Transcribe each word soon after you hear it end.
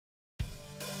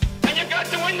got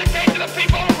to indicate to the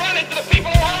people who run it, to the people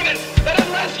who own it, that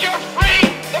unless you're free,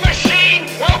 the machine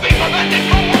will be prevented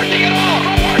from working at all,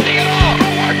 from working at all,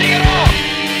 from working at all.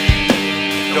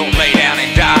 Don't lay down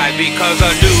and die because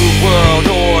a new world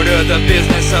order, the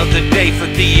business of the day for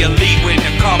the elite when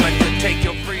they're coming to take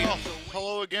your freedom.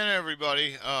 Hello again,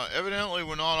 everybody. Evidently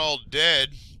we're not all dead,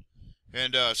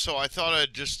 and so I thought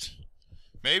I'd just,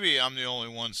 maybe I'm the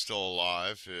only one still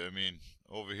alive, I mean,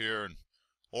 over here in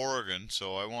Oregon,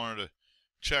 so I wanted to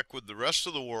check with the rest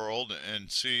of the world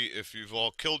and see if you've all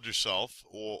killed yourself,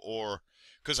 or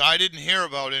because I didn't hear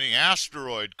about any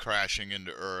asteroid crashing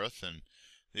into Earth, and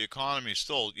the economy's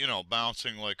still, you know,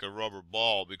 bouncing like a rubber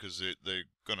ball because they're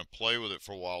going to play with it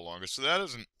for a while longer. So that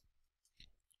hasn't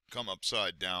come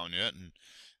upside down yet, and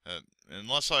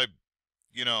unless I,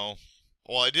 you know,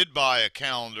 well, I did buy a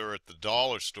calendar at the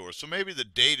dollar store, so maybe the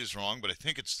date is wrong, but I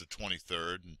think it's the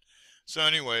 23rd. And so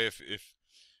anyway,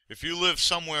 if you live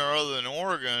somewhere other than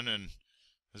Oregon and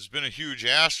there's been a huge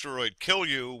asteroid kill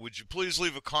you, would you please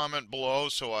leave a comment below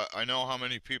so I know how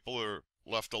many people are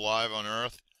left alive on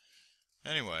Earth?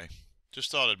 Anyway,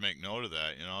 just thought I'd make note of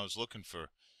that. You know, I was looking for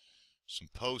some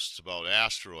posts about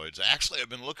asteroids. Actually, I've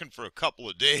been looking for a couple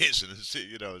of days, and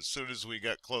you know, as soon as we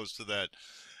got close to that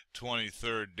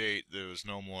 23rd date, there was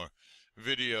no more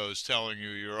videos telling you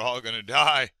you're all going to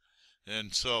die.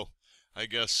 And so, I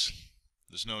guess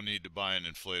there's no need to buy an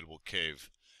inflatable cave.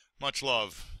 Much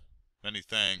love. Many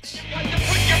thanks. You've got to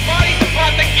put your bodies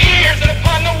upon the gears and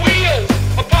upon the wheels,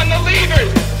 upon the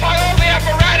levers, upon all the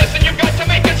apparatus, and you've got to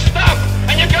make it stop.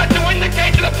 And you've got to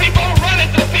indicate to the people who run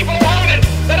it, to the people who own it,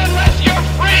 that unless you're